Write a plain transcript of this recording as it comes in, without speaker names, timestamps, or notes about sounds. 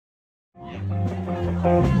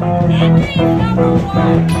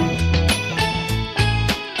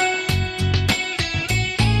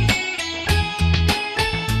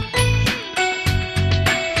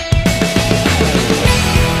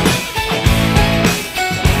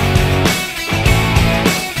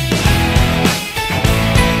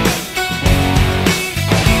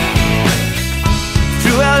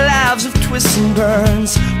Twists and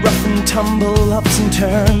burns, rough and tumble, ups and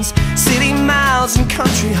turns, city miles and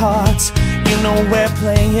country hearts. You know we're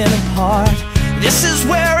playing a part. This is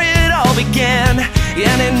where it all began,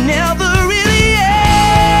 and it never really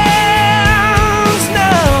ends.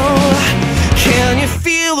 No, can you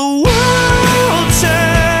feel the world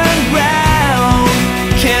turn round?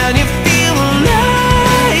 Can you feel the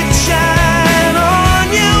light shine on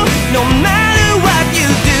you? No matter what you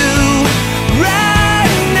do,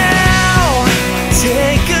 right now,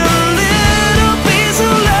 take a little piece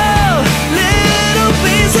of love, little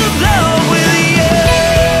piece of love with you.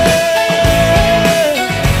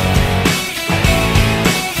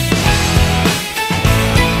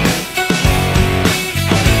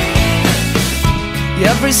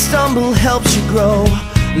 Every stumble helps you grow,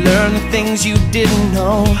 learn the things you didn't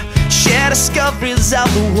know, share discoveries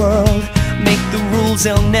of the world, make the rules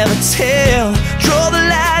they'll never tell, draw the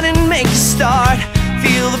line and make a start,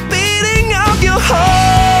 feel the beating of your heart,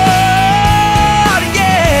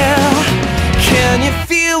 yeah. Can you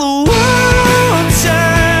feel the world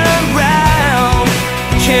turn round?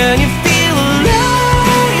 Can you feel the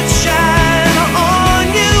light shine on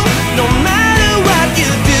you? No matter what you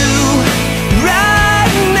do,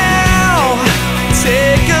 right now,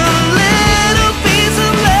 take a little piece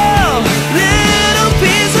of love, little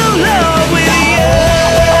piece of love with you.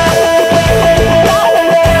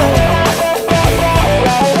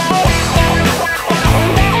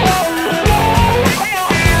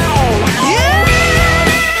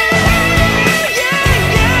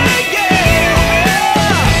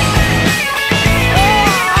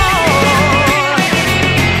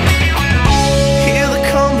 Hear the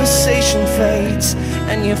conversation fades,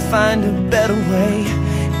 and you find a better way.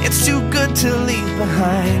 It's too good to leave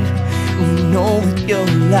behind. You know that you're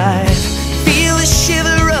alive. Feel the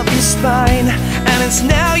shiver up your spine, and it's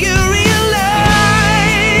now you realize.